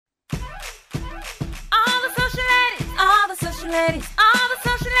social ladies, all the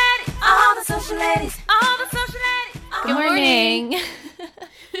social ladies, all the social ladies, all the social ladies. Good morning.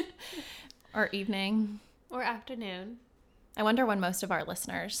 Or evening. Or afternoon. I wonder when most of our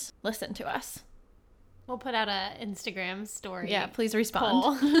listeners listen to us. We'll put out a Instagram story. Yeah, please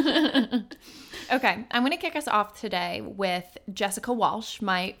respond. Okay, I'm going to kick us off today with Jessica Walsh,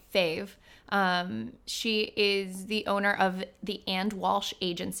 my fave. She is the owner of the And Walsh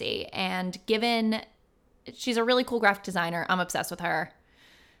Agency, and she's a really cool graphic designer. I'm obsessed with her.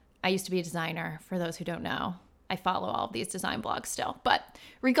 I used to be a designer, for those who don't know. I follow all of these design blogs still. But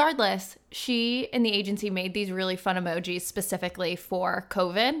regardless, she and the agency made these really fun emojis specifically for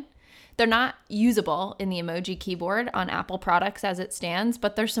COVID. They're not usable in the emoji keyboard on Apple products as it stands,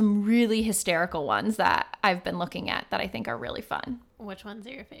 but there's some really hysterical ones that I've been looking at that I think are really fun. Which ones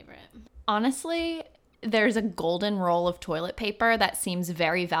are your favorite? Honestly, there's a golden roll of toilet paper that seems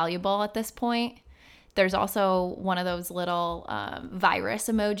very valuable at this point. There's also one of those little virus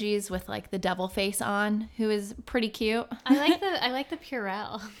emojis with like the devil face on, who is pretty cute. I like the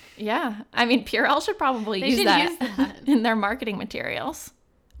Purell. Yeah, I mean Purell should probably use that in their marketing materials.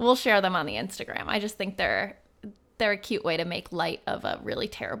 We'll share them on the Instagram. I just think they're a cute way to make light of a really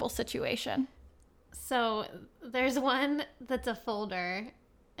terrible situation. So there's one that's a folder,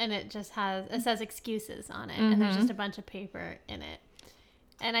 and it says excuses on it, and there's just a bunch of paper in it.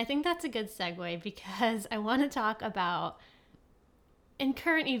 And I think that's a good segue because I want to talk about in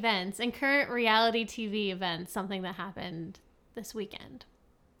current reality TV events, something that happened this weekend.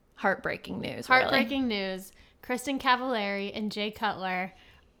 Heartbreaking news. Heartbreaking news. Kristen Cavallari and Jay Cutler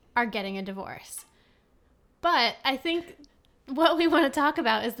are getting a divorce. But I think what we want to talk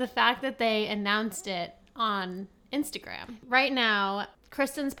about is the fact that they announced it on Instagram. Right now,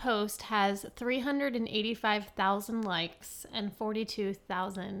 Kristen's post has 385,000 likes and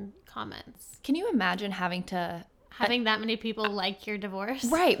 42,000 comments. Can you imagine having that many people like your divorce?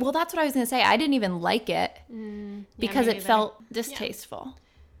 Right. Well, that's what I was going to say. I didn't even like it because it felt distasteful.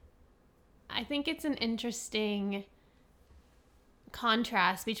 Yeah. I think it's an interesting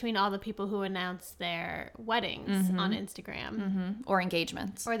contrast between all the people who announce their weddings on Instagram. Or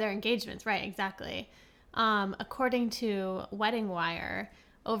engagements. Or their engagements, right, exactly. According to Wedding Wire,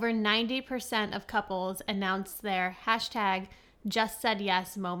 over 90% of couples announce their hashtag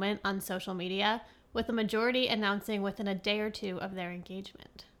 #JustSaidYes moment on social media, with the majority announcing within a day or two of their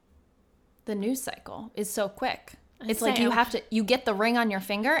engagement. The news cycle is so quick. It's like you get the ring on your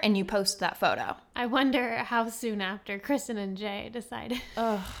finger and you post that photo. I wonder how soon after Kristen and Jay decided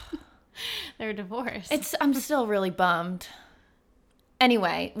they're divorced. I'm still really bummed.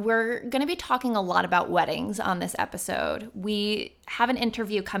 Anyway, we're going to be talking a lot about weddings on this episode. We have an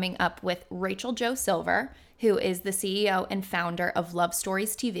interview coming up with Rachel Jo Silver, who is the CEO and founder of Love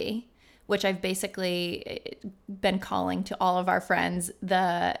Stories TV, which I've basically been calling to all of our friends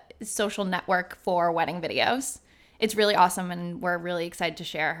the social network for wedding videos. It's really awesome, and we're really excited to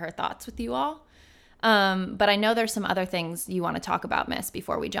share her thoughts with you all. But I know there's some other things you want to talk about, Miss,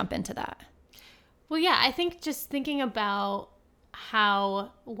 before we jump into that. Well, yeah, I think just thinking about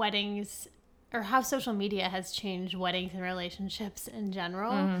how weddings or how social media has changed weddings and relationships in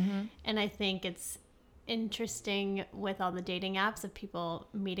general. And I think it's interesting with all the dating apps of people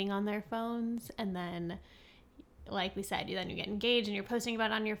meeting on their phones, and then like we said, then you get engaged and you're posting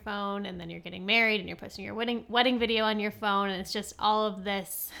about it on your phone, and then you're getting married and you're posting your wedding video on your phone, and it's just all of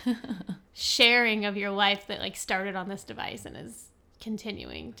this sharing of your life that like started on this device and is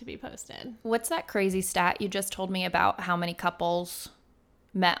continuing to be posted. What's that crazy stat you just told me about how many couples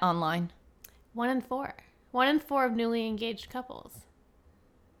met online? 1 in 4. 1 in 4 of newly engaged couples.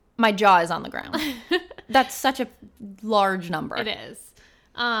 My jaw is on the ground. That's such a large number. It is.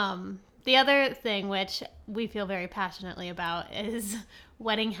 The other thing, which we feel very passionately about, is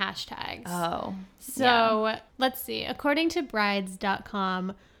wedding hashtags. Oh. So let's see. According to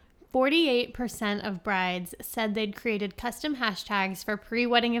brides.com, 48% of brides said they'd created custom hashtags for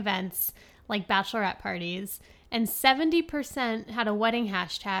pre-wedding events like bachelorette parties, and 70% had a wedding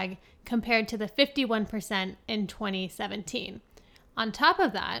hashtag compared to the 51% in 2017. On top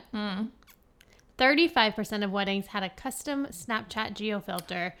of that, 35% of weddings had a custom Snapchat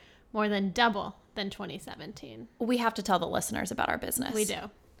geofilter, more than double than 2017. We have to tell the listeners about our business. We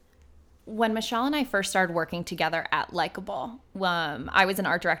do. When Michelle and I first started working together at Likeable, I was an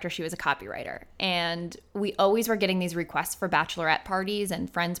art director, she was a copywriter, and we always were getting these requests for bachelorette parties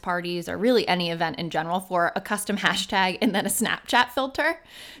and friends parties, or really any event in general, for a custom hashtag and then a Snapchat filter.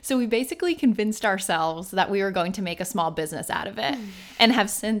 So we basically convinced ourselves that we were going to make a small business out of it, and have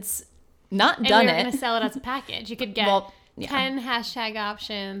since not done it. And we were going to sell it as a package. You could get Yeah. 10 hashtag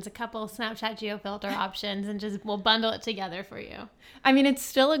options, a couple Snapchat geofilter options, and just we'll bundle it together for you. I mean, it's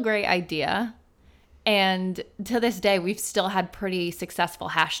still a great idea. And to this day, we've still had pretty successful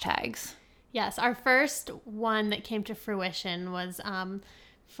hashtags. Yes, our first one that came to fruition was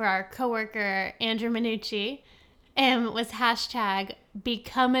for our coworker Andrew Minucci, and it was hashtag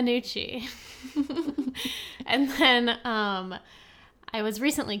Become Minucci. And then I was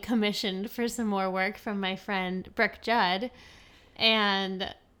recently commissioned for some more work from my friend Brooke Judd,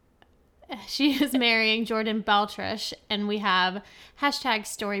 and she is marrying Jordan Beltrish, and we have hashtag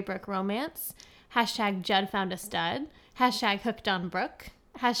Storybrooke Romance, hashtag Judd Found a Stud, hashtag Hooked on Brooke,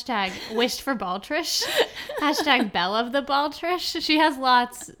 hashtag Wished for Baltrish, hashtag Belle of the Baltrish. She has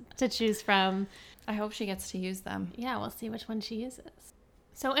lots to choose from. I hope she gets to use them. Yeah, we'll see which one she uses.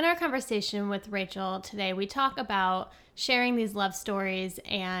 So in our conversation with Rachel today, we talk about sharing these love stories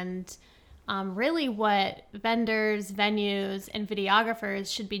and really what vendors, venues, and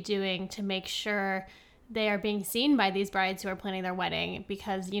videographers should be doing to make sure they are being seen by these brides who are planning their wedding,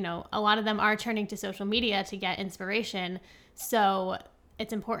 because, you know, a lot of them are turning to social media to get inspiration. So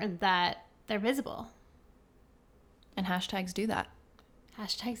it's important that they're visible. And hashtags do that.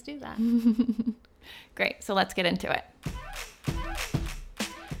 Hashtags do that. Great. So let's get into it.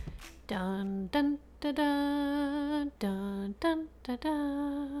 Dun, dun, da, da, dun, dun, da,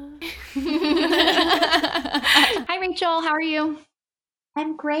 da. Hi, Rachel. How are you?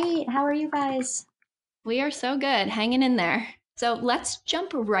 I'm great. How are you guys? We are so good. Hanging in there. So let's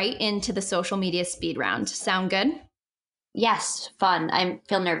jump right into the social media speed round. Sound good? Yes, fun. I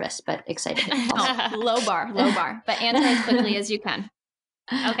feel nervous, but excited. Oh, low bar. But answer as quickly as you can.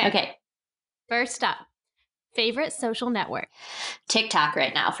 Okay. First up, favorite social network? TikTok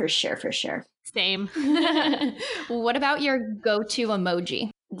right now, for sure. Same. What about your go-to emoji?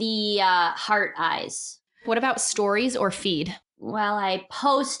 The heart eyes. What about stories or feed? Well, I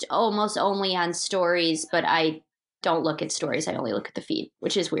post almost only on stories, but I don't look at stories. I only look at the feed,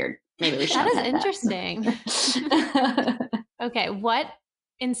 which is weird. Maybe we should. That is interesting. Okay, what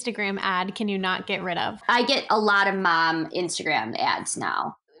Instagram ad can you not get rid of? I get a lot of mom Instagram ads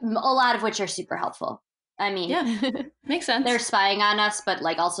now, a lot of which are super helpful. I mean, Yeah, makes sense. they're spying on us, but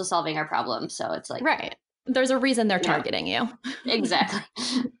like also solving our problems. So it's like, Right. There's a reason they're targeting you. Exactly.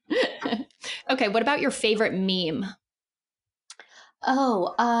 Okay, what about your favorite meme?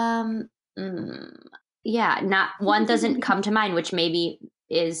 Oh, yeah, not one doesn't come to mind, which maybe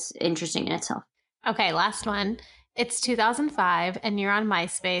is interesting in itself. Okay, last one. It's 2005 and you're on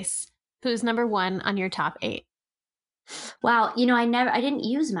MySpace. Who's number one on your top 8? Wow, I didn't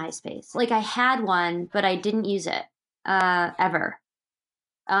use MySpace. Like I had one, but I didn't use it ever.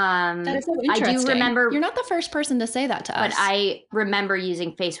 That is so interesting. I do remember. You're not the first person to say that to us. But I remember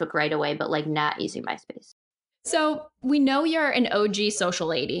using Facebook right away, but like not using MySpace. So we know you're an OG social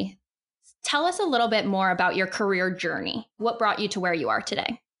lady. Tell us a little bit more about your career journey. What brought you to where you are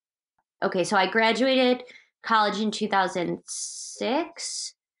today? Okay, so I graduated college in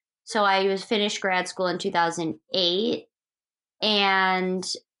 2006. So I was finished grad school in 2008. And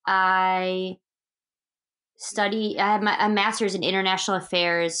I have a master's in international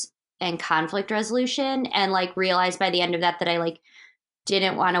affairs and conflict resolution, and like realized by the end of that I like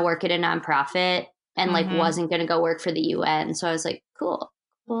didn't want to work at a nonprofit and like wasn't going to go work for the UN. So I was like, cool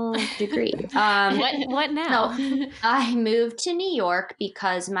degree. What now? So I moved to New York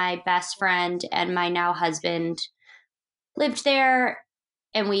because my best friend and my now husband lived there,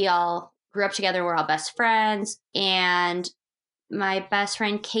 and we all grew up together. We're all best friends. And my best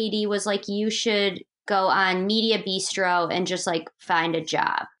friend Katie was like, you should go on Media Bistro and just like find a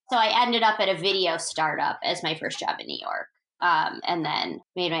job. So I ended up at a video startup as my first job in New York. And then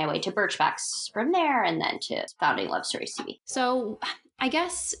made my way to Birchbox from there, and then to founding Love Stories TV. So I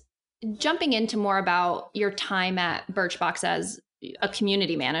guess jumping into more about your time at Birchbox as a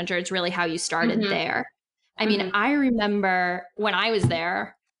community manager, it's really how you started there. I mean, I remember when I was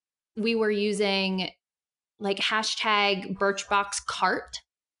there, we were using like hashtag Birchbox cart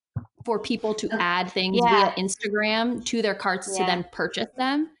for people to add things via Instagram to their carts to then purchase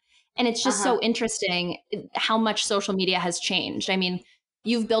them. And it's just so interesting how much social media has changed. I mean,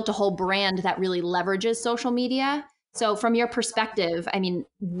 you've built a whole brand that really leverages social media. So from your perspective, I mean,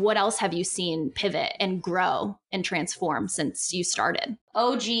 what else have you seen pivot and grow and transform since you started?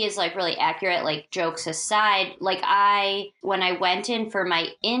 OG is like really accurate, like jokes aside. Like when I went in for my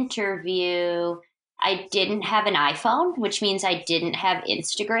interview, I didn't have an iPhone, which means I didn't have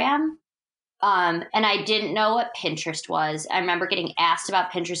Instagram. And I didn't know what Pinterest was. I remember getting asked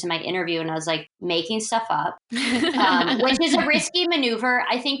about Pinterest in my interview, and I was like, making stuff up, which is a risky maneuver.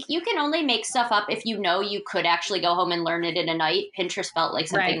 I think you can only make stuff up if you know you could actually go home and learn it in a night. Pinterest felt like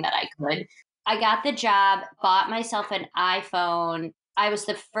something that I could. I got the job, bought myself an iPhone. I was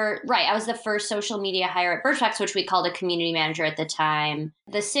the first social media hire at Birchbox, which we called a community manager at the time.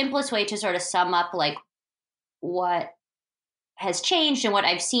 The simplest way to sort of sum up like what has changed and what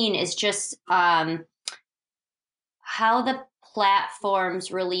I've seen is just how the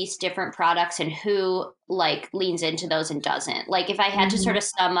platforms release different products and who like leans into those and doesn't. Like if I had to sort of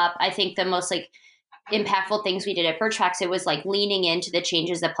sum up, I think the most like impactful things we did at Birchbox, it was like leaning into the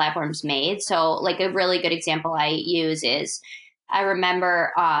changes that platforms made. So like a really good example I use is I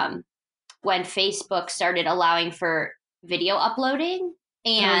remember when Facebook started allowing for video uploading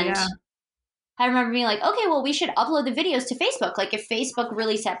and I remember being like, okay, well, we should upload the videos to Facebook. Like if Facebook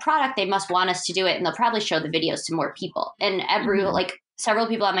released that product, they must want us to do it and they'll probably show the videos to more people. And like several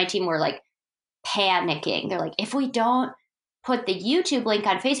people on my team were like panicking. They're like, if we don't put the YouTube link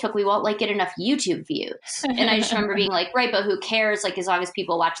on Facebook, we won't like get enough YouTube views. And I just remember being like, right, but who cares? Like as long as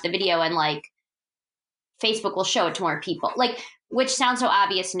people watch the video and like Facebook will show it to more people. Like, which sounds so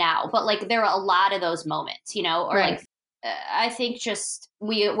obvious now, but like there are a lot of those moments, you know, or like I think just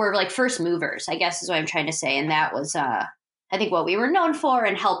we were like first movers, I guess is what I'm trying to say. And that was, I think what we were known for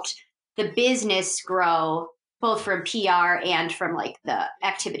and helped the business grow both from PR and from like the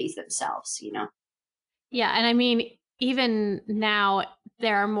activities themselves, you know? Yeah. And I mean, even now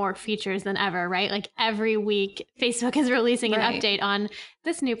there are more features than ever, right? Like every week Facebook is releasing an update on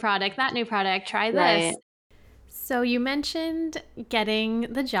this new product, that new product, try this. So you mentioned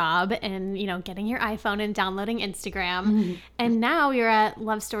getting the job and, you know, getting your iPhone and downloading Instagram. And now you're at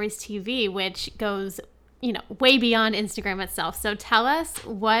Love Stories TV, which goes, you know, way beyond Instagram itself. So tell us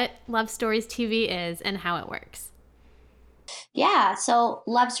what Love Stories TV is and how it works. Yeah, so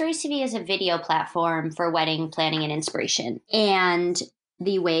Love Stories TV is a video platform for wedding planning and inspiration. And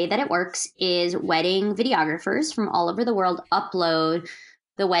the way that it works is wedding videographers from all over the world upload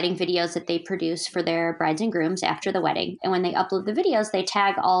the wedding videos that they produce for their brides and grooms after the wedding. And when they upload the videos, they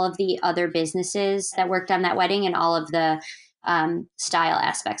tag all of the other businesses that worked on that wedding and all of the style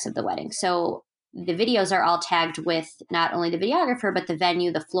aspects of the wedding. So the videos are all tagged with not only the videographer, but the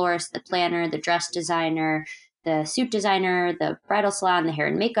venue, the florist, the planner, the dress designer, the suit designer, the bridal salon, the hair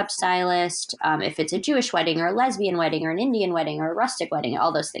and makeup stylist, if it's a Jewish wedding or a lesbian wedding or an Indian wedding or a rustic wedding,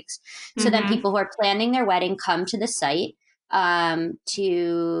 all those things. So then people who are planning their wedding come to the site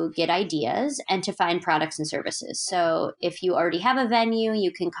to get ideas and to find products and services. So if you already have a venue,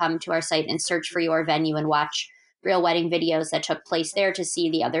 you can come to our site and search for your venue and watch real wedding videos that took place there to see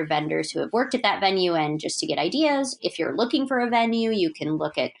the other vendors who have worked at that venue and just to get ideas. If you're looking for a venue, you can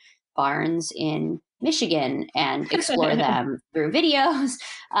look at barns in Michigan and explore them through videos.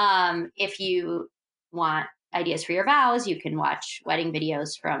 If you want ideas for your vows, you can watch wedding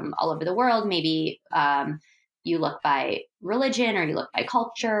videos from all over the world. Maybe you look by religion or you look by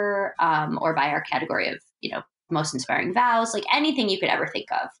culture or by our category of, you know, most inspiring vows, like anything you could ever think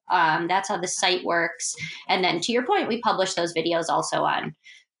of. That's how the site works. And then to your point, we publish those videos also on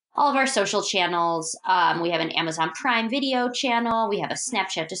all of our social channels. We have an Amazon Prime Video channel. We have a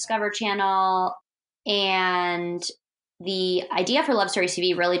Snapchat Discover channel. And the idea for Love Stories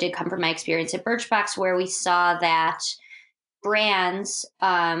TV really did come from my experience at Birchbox, where we saw that brands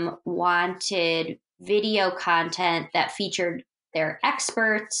wanted video content that featured their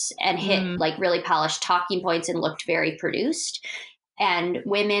experts and hit like really polished talking points and looked very produced. And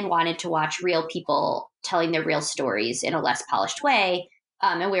women wanted to watch real people telling their real stories in a less polished way.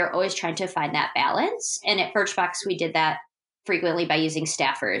 And we were always trying to find that balance. And at Birchbox, we did that frequently by using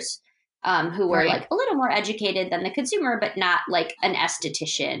staffers who were like a little more educated than the consumer, but not like an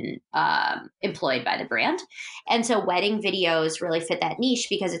esthetician employed by the brand. And so wedding videos really fit that niche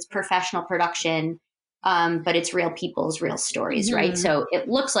because it's professional production, but it's real people's real stories, right? So it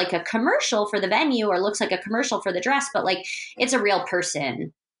looks like a commercial for the venue or looks like a commercial for the dress, but like it's a real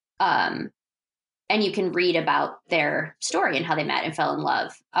person. And you can read about their story and how they met and fell in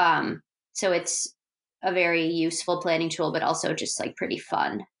love. So it's a very useful planning tool, but also just like pretty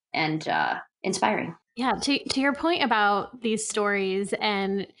fun and inspiring. Yeah, to your point about these stories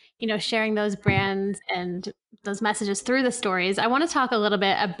and, you know, sharing those brands and those messages through the stories, I want to talk a little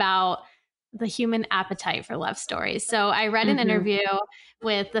bit about the human appetite for love stories. So I read an interview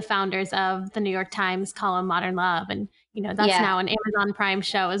with the founders of the New York Times column Modern Love, and, you know, that's now an Amazon Prime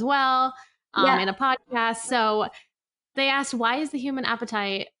show as well, and a podcast. So they asked, why is the human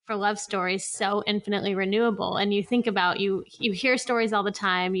appetite for love stories so infinitely renewable? And you think about, you hear stories all the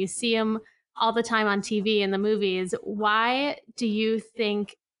time, you see them all the time on TV and the movies. Why do you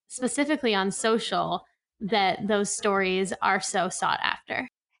think specifically on social that those stories are so sought after?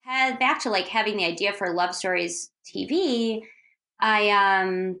 Back to like having the idea for Love Stories TV,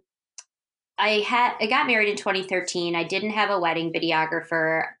 I got married in 2013. I didn't have a wedding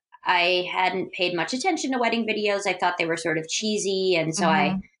videographer. I hadn't paid much attention to wedding videos. I thought they were sort of cheesy, and so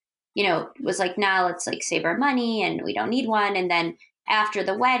I was like, nah, let's like save our money and we don't need one. And then after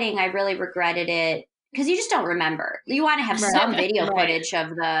the wedding, I really regretted it because you just don't remember. You want to have some video footage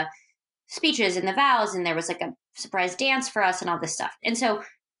of the speeches and the vows, and there was like a surprise dance for us and all this stuff. And so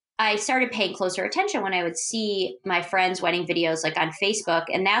I started paying closer attention when I would see my friends' wedding videos like on Facebook.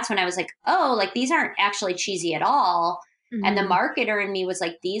 And that's when I was like, oh, like these aren't actually cheesy at all. And the marketer in me was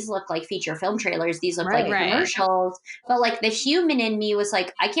like, these look like feature film trailers. These look like commercials. But like the human in me was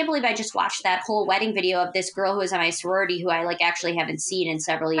like, I can't believe I just watched that whole wedding video of this girl who was on my sorority who I like actually haven't seen in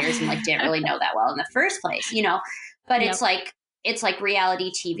several years and like didn't really know that well in the first place, you know? But it's like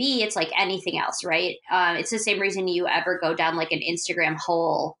reality TV. It's like anything else, right? It's the same reason you ever go down like an Instagram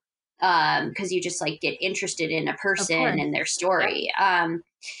hole because you just like get interested in a person and their story.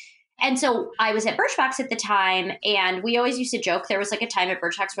 And so I was at Birchbox at the time, and we always used to joke. There was like a time at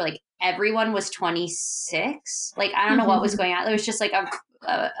Birchbox where like everyone was 26. Like, I don't know what was going on. There was just like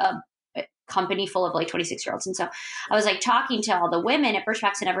a company full of like 26-year-olds. And so I was like talking to all the women at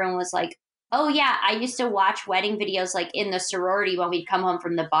Birchbox, and everyone was like, oh yeah, I used to watch wedding videos like in the sorority when we'd come home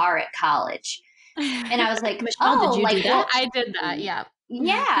from the bar at college. And I was like, Michelle, did you do that? Well, I did that. Yeah.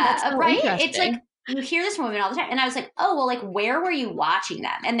 Yeah. So right. It's like, you hear this from women all the time. And I was like, oh, well, like, where were you watching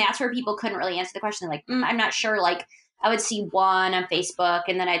them? And that's where people couldn't really answer the question. They're like, I'm not sure. Like, I would see one on Facebook,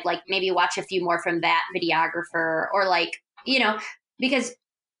 and then I'd like maybe watch a few more from that videographer, or like, you know, because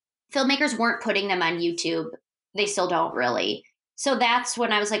filmmakers weren't putting them on YouTube. They still don't really. So that's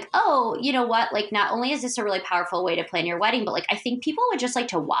when I was like, oh, you know what? Like, not only is this a really powerful way to plan your wedding, but like, I think people would just like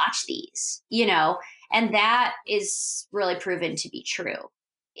to watch these, you know, and that is really proven to be true.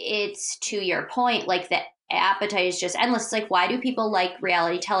 It's to your point, like the appetite is just endless. It's like, why do people like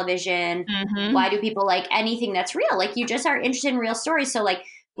reality television? Why do people like anything that's real? Like, you just are interested in real stories. So like,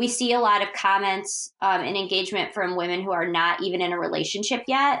 we see a lot of comments and engagement from women who are not even in a relationship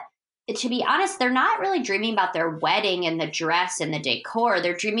yet. To be honest, they're not really dreaming about their wedding and the dress and the decor.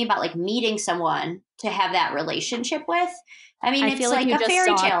 They're dreaming about like meeting someone to have that relationship with. I mean, it's like a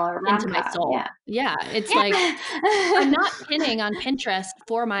fairy tale or into my soul. Yeah, it's like, I'm not pinning on Pinterest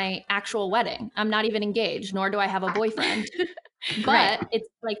for my actual wedding. I'm not even engaged, nor do I have a boyfriend. But it's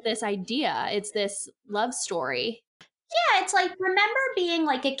like this idea. It's this love story. Yeah, it's like, remember being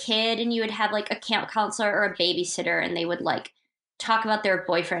like a kid and you would have like a camp counselor or a babysitter, and they would like talk about their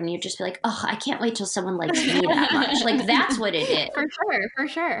boyfriend, and you'd just be like, oh, I can't wait till someone likes me that much. Like, that's what it is. For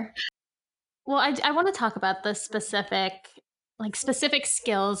sure. Well, I want to talk about the specific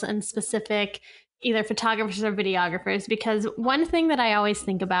skills and specific either photographers or videographers, because one thing that I always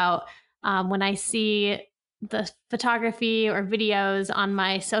think about when I see the photography or videos on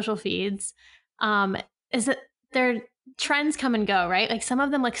my social feeds is that they're trends come and go, right? Like, some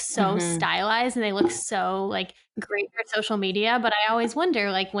of them look so stylized and they look so like great for social media. But I always wonder,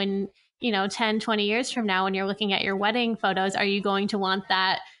 like, when, 10, 20 years from now, when you're looking at your wedding photos, are you going to want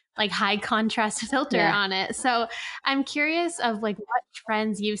that like high contrast filter on it? So I'm curious of like what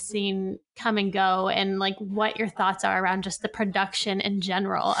trends you've seen come and go, and like what your thoughts are around just the production in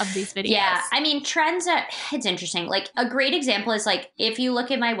general of these videos. Yeah. I mean, trends, it's interesting. Like, a great example is like, if you look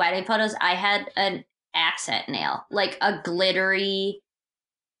at my wedding photos, I had an accent nail, like a glittery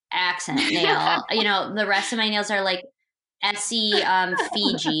accent nail. The rest of my nails are like Essie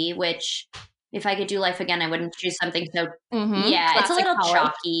Fiji, which if I could do life again, I wouldn't choose something so yeah, classic, it's a little color.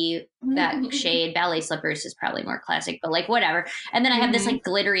 Chalky. That shade. Ballet slippers is probably more classic, but like whatever. And then I have this like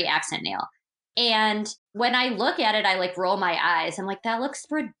glittery accent nail. And when I look at it, I like roll my eyes. I'm like, that looks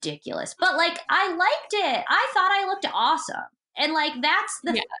ridiculous. But like, I liked it. I thought I looked awesome. And like, that's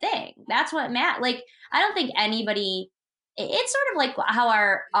the thing. That's what like, I don't think anybody, it's sort of like how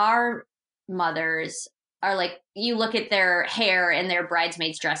our mothers are like, you look at their hair and their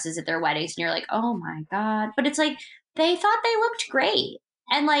bridesmaids' dresses at their weddings and you're like, oh my God. But it's like, they thought they looked great.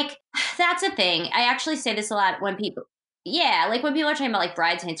 And like, that's a thing. I actually say this a lot when people, when people are talking about like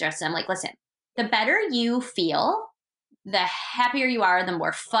bridesmaids' dresses, I'm like, listen, the better you feel, the happier you are, the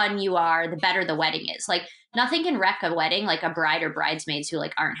more fun you are, the better the wedding is. Like, nothing can wreck a wedding like a bride or bridesmaids who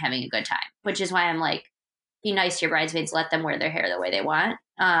like aren't having a good time, which is why I'm like, be nice to your bridesmaids, let them wear their hair the way they want.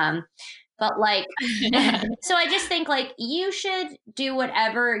 But like, so I just think like you should do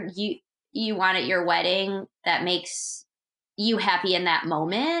whatever you want at your wedding that makes you happy in that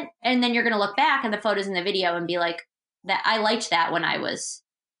moment. And then you're going to look back at the photos in the video and be like, that I liked that when I was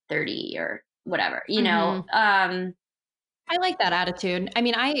 30 or whatever, you know? I like that attitude. I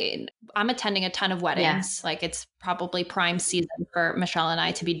mean, I'm attending a ton of weddings. Like it's probably prime season for Michelle and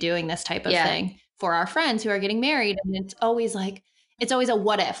I to be doing this type of thing for our friends who are getting married. And it's always a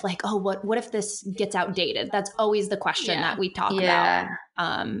what if, like, oh, what if this gets outdated? That's always the question that we talk about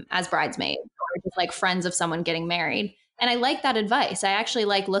as bridesmaids or just like friends of someone getting married. And I like that advice. I actually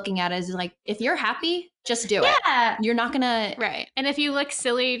like looking at it as like, if you're happy, just do it. You're not going to. Right. And if you look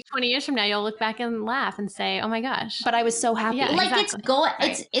silly 20 years from now, you'll look back and laugh and say, oh my gosh. But I was so happy. Yeah, like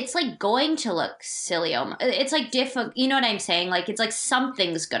exactly. it's like going to look silly. It's like difficult. You know what I'm saying? Like, it's like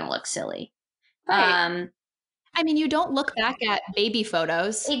something's going to look silly. Right. I mean, you don't look back at baby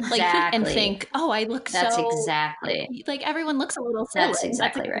photos and think, oh, I look That's so. exactly. Like everyone looks a little silly. That's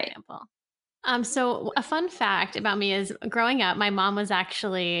exactly right. Example. So a fun fact about me is growing up, my mom was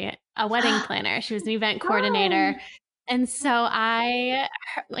actually a wedding planner. She was an event coordinator. And so I,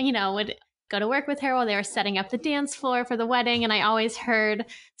 would go to work with her while they were setting up the dance floor for the wedding. And I always heard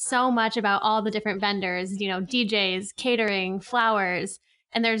so much about all the different vendors, DJs, catering, flowers.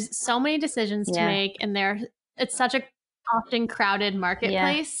 And there's so many decisions to make. And it's such a often crowded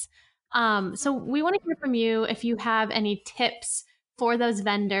marketplace. So we want to hear from you if you have any tips for those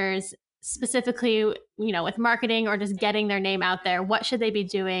vendors, specifically, with marketing or just getting their name out there. What should they be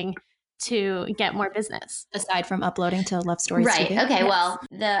doing to get more business aside from uploading to Love Stories right TV? Okay, well,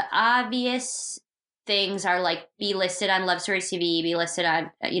 the obvious things are like be listed on Love Stories TV, be listed on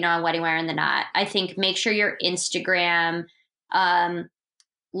on Wedding Wire and The Knot. I think make sure your Instagram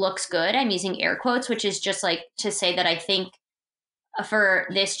looks good. I'm using air quotes, which is just like to say that I think for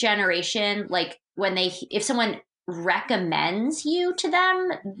this generation, like if someone recommends you to them,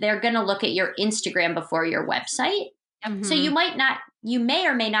 they're going to look at your Instagram before your website. So you may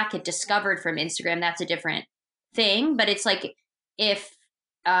or may not get discovered from Instagram. That's a different thing. But it's like if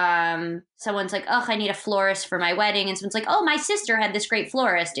someone's like, oh, I need a florist for my wedding. And someone's like, oh, my sister had this great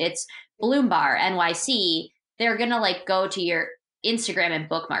florist. It's Bloom Bar NYC. They're going to like go to your Instagram and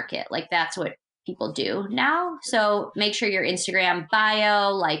bookmark it. Like that's what people do now. So make sure your Instagram bio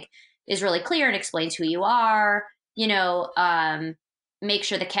like is really clear and explains who you are. Make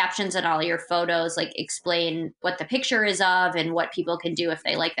sure the captions on all your photos like explain what the picture is of and what people can do if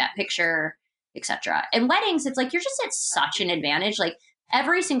they like that picture, etc. And weddings, it's like you're just at such an advantage. Like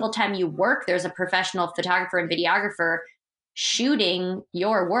every single time you work, there's a professional photographer and videographer shooting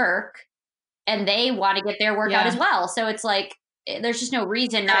your work, and they want to get their work out as well. So it's like there's just no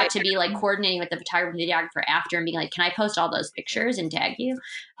reason not to be like coordinating with the photographer and videographer after and being like, can I post all those pictures and tag you?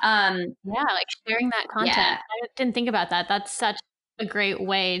 Like sharing that content. I didn't think about that. That's such a great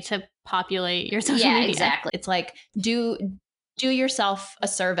way to populate your social media. Exactly. It's like do yourself a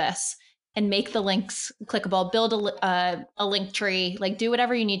service and make the links clickable, build a link tree, like do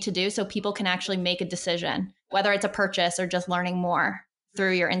whatever you need to do so people can actually make a decision, whether it's a purchase or just learning more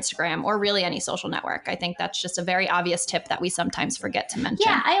through your Instagram or really any social network. I think that's just a very obvious tip that we sometimes forget to mention.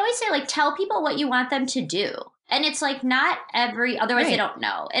 Yeah, I always say like tell people what you want them to do. And it's like not otherwise they don't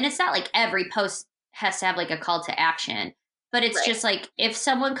know. And it's not like every post has to have like a call to action. But it's just like if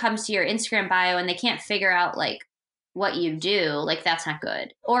someone comes to your Instagram bio and they can't figure out like what you do, like that's not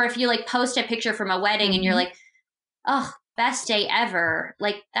good. Or if you like post a picture from a wedding and you're like, oh, best day ever.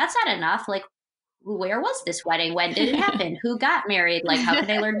 Like that's not enough. Like where was this wedding? When did it happen? Who got married? Like how can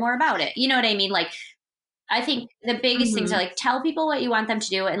I learn more about it? You know what I mean? Like I think the biggest things are like tell people what you want them to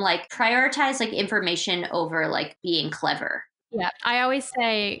do and like prioritize like information over like being clever. Yeah. I always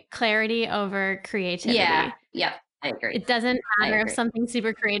say clarity over creativity. Yeah. Yep. I agree. It doesn't matter if something's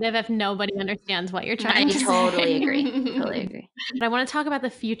super creative if nobody understands what you're trying to say. I totally agree. But I want to talk about the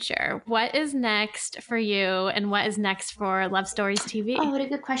future. What is next for you and what is next for Love Stories TV? Oh, what a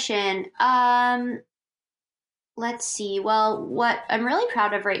good question. Let's see. Well, what I'm really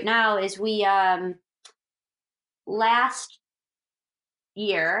proud of right now is we last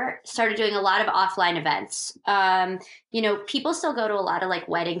year started doing a lot of offline events. People still go to a lot of like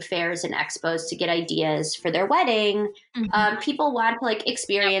wedding fairs and expos to get ideas for their wedding. People want to like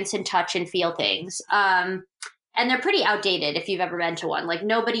experience and touch and feel things. And they're pretty outdated if you've ever been to one. Like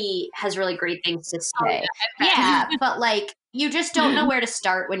nobody has really great things to say. But like you just don't know where to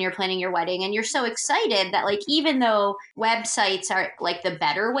start when you're planning your wedding. And you're so excited that like, even though websites are like the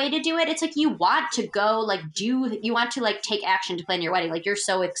better way to do it, it's like you want to go like you want to like take action to plan your wedding. Like you're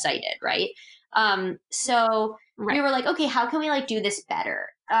so excited, right? So we were like, okay, how can we like do this better?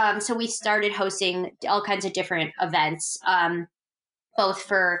 So we started hosting all kinds of different events, both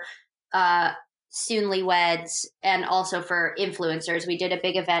for soon-ly-weds and also for influencers. We did a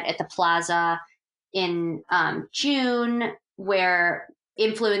big event at the Plaza in June where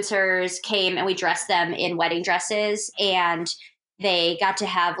influencers came and we dressed them in wedding dresses, and they got to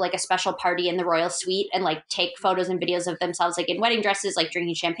have like a special party in the royal suite and like take photos and videos of themselves like in wedding dresses, like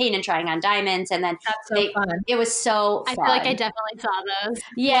drinking champagne and trying on diamonds. And then That's so fun. it was so I fun. feel like I definitely saw those.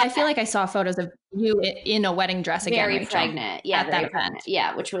 Yeah, Well, I feel like I saw photos of you in a wedding dress again, very Rachel, pregnant. Yeah, at very that pregnant. event.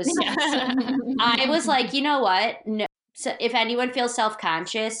 Yeah, which was. I was like, you know what? No. So if anyone feels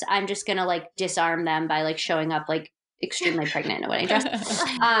self-conscious, I'm just gonna like disarm them by like showing up like extremely pregnant in a wedding dress.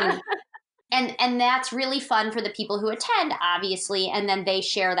 And that's really fun for the people who attend, obviously, and then they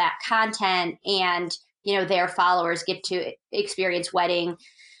share that content, and you know their followers get to experience wedding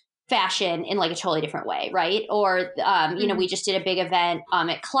fashion in like a totally different way, right? Or you know, we just did a big event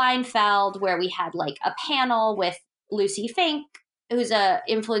at Kleinfeld where we had like a panel with Lucy Fink, who's a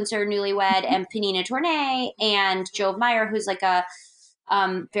influencer newlywed, and Panina Tournay, and Jove Meyer, who's like a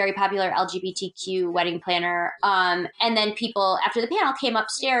very popular LGBTQ wedding planner. And then people after the panel came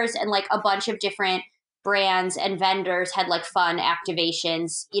upstairs and like a bunch of different brands and vendors had like fun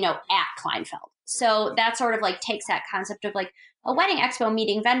activations, you know, at Kleinfeld. So that sort of like takes that concept of like a wedding expo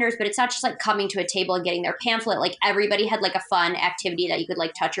meeting vendors, but it's not just like coming to a table and getting their pamphlet. Like everybody had like a fun activity that you could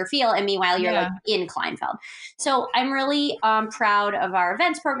like touch or feel. And meanwhile, you're like in Kleinfeld. So I'm really proud of our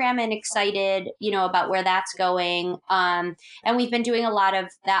events program and excited, you know, about where that's going. And we've been doing a lot of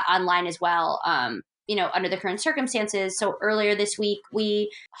that online as well. You know, under the current circumstances. So earlier this week, we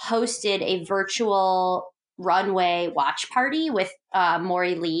hosted a virtual runway watch party with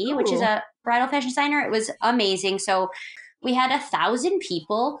Maury Lee, which is a bridal fashion designer. It was amazing. So we had 1,000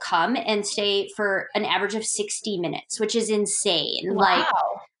 people come and stay for an average of 60 minutes, which is insane. Wow. Like,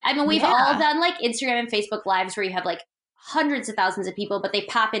 I mean, we've all done like Instagram and Facebook lives where you have like hundreds of thousands of people, but they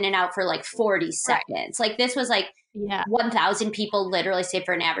pop in and out for like 40 seconds. Like this was like 1,000 people literally stayed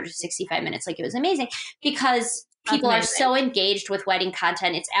for an average of 65 minutes. Like it was amazing because people are so engaged with wedding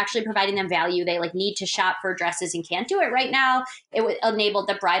content. It's actually providing them value. They like need to shop for dresses and can't do it right now. It enabled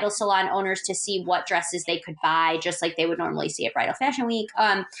the bridal salon owners to see what dresses they could buy, just like they would normally see at Bridal Fashion Week.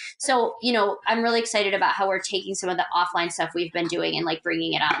 So, you know, I'm really excited about how we're taking some of the offline stuff we've been doing and like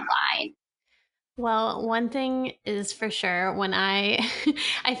bringing it online. Well, one thing is for sure, when I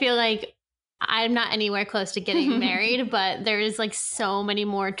feel like I'm not anywhere close to getting married, but there's like so many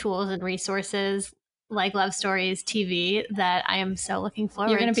more tools and resources like Love Stories TV that I am so looking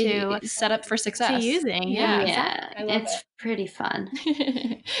forward You're going to be set up for success. to using. Yeah, it's pretty fun.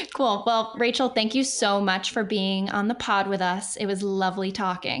 Cool. Well, Rachel, thank you so much for being on the pod with us. It was lovely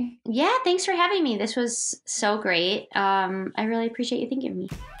talking. Yeah, thanks for having me. This was so great. I really appreciate you thinking of me.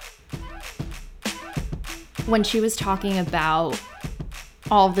 When she was talking about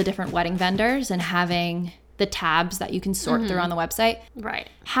all of the different wedding vendors and having the tabs that you can sort through on the website, Right.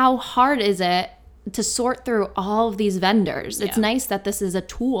 how hard is it to sort through all of these vendors? It's nice that this is a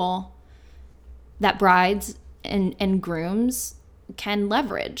tool that brides and grooms can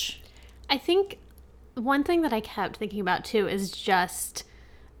leverage. I think one thing that I kept thinking about too is just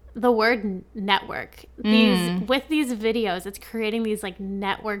the word network. With these videos, it's creating these like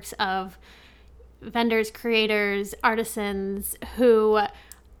networks of vendors, creators, artisans who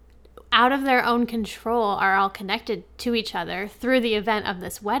out of their own control are all connected to each other through the event of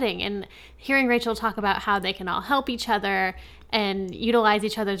this wedding. And hearing Rachel talk about how they can all help each other and utilize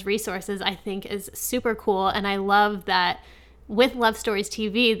each other's resources, I think is super cool. And I love that with Love Stories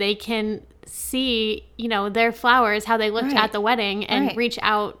TV, they can see, you know, their flowers, how they looked at the wedding and reach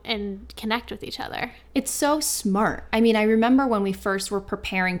out and connect with each other. It's so smart. I mean, I remember when we first were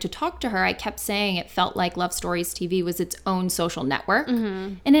preparing to talk to her, I kept saying it felt like Love Stories TV was its own social network.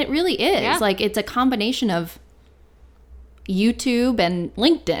 And it really is. Yeah. Like, it's a combination of YouTube and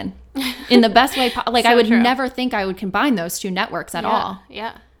LinkedIn in the best way. Like, So I would true. never think I would combine those two networks at all.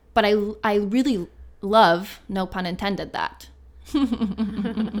 Yeah. But I really love, no pun intended, that.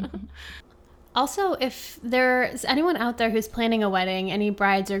 Also, if there's anyone out there who's planning a wedding, any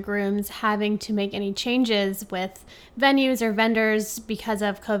brides or grooms having to make any changes with venues or vendors because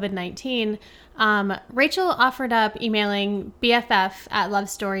of COVID-19, Rachel offered up emailing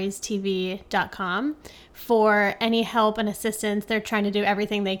bff@lovestoriestv.com for any help and assistance. They're trying to do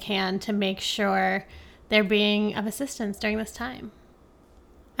everything they can to make sure they're being of assistance during this time.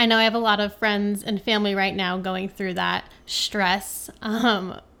 I know I have a lot of friends and family right now going through that stress,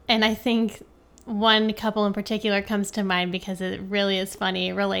 and I think one couple in particular comes to mind because it really is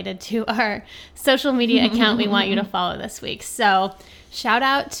funny, related to our social media account we want you to follow this week. So shout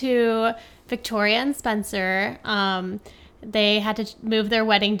out to Victoria and Spencer. They had to move their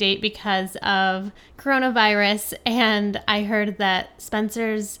wedding date because of coronavirus. And I heard that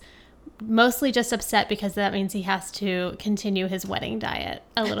Spencer's mostly just upset because that means he has to continue his wedding diet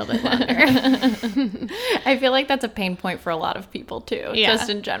a little bit longer. I feel like that's a pain point for a lot of people too,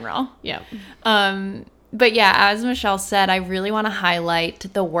 just in general. Yep. But yeah, as Michelle said, I really want to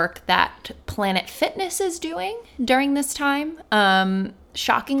highlight the work that Planet Fitness is doing during this time.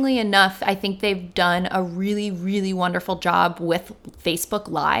 Shockingly enough, I think they've done a really, really wonderful job with Facebook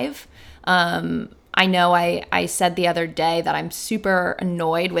Live. I know I said the other day that I'm super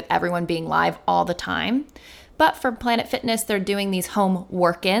annoyed with everyone being live all the time. But for Planet Fitness, they're doing these home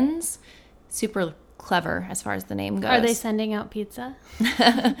work-ins. Super clever as far as the name goes. Are they sending out pizza?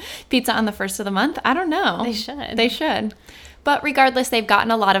 Pizza on the first of the month? I don't know. They should. They should. But regardless, they've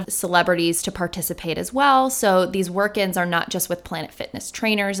gotten a lot of celebrities to participate as well. So these work-ins are not just with Planet Fitness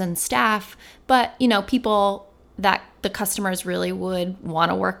trainers and staff, but, you know, people that the customers really would want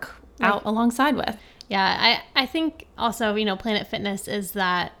to work out alongside with. Yeah, I think also, you know, Planet Fitness is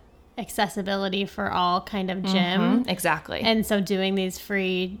that accessibility for all kind of gym. Exactly. And so doing these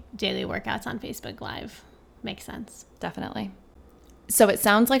free daily workouts on Facebook Live makes sense. Definitely. So it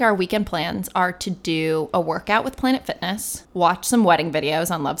sounds like our weekend plans are to do a workout with Planet Fitness, watch some wedding videos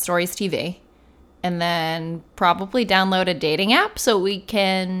on Love Stories TV, and then probably download a dating app so we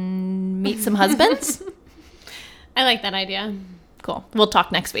can meet some husbands. I like that idea. Cool. We'll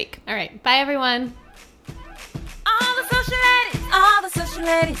talk next week. All right. Bye, everyone. All the social ladies, all the social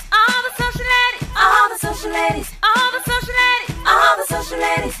ladies, all the social ladies, all the social ladies, all the social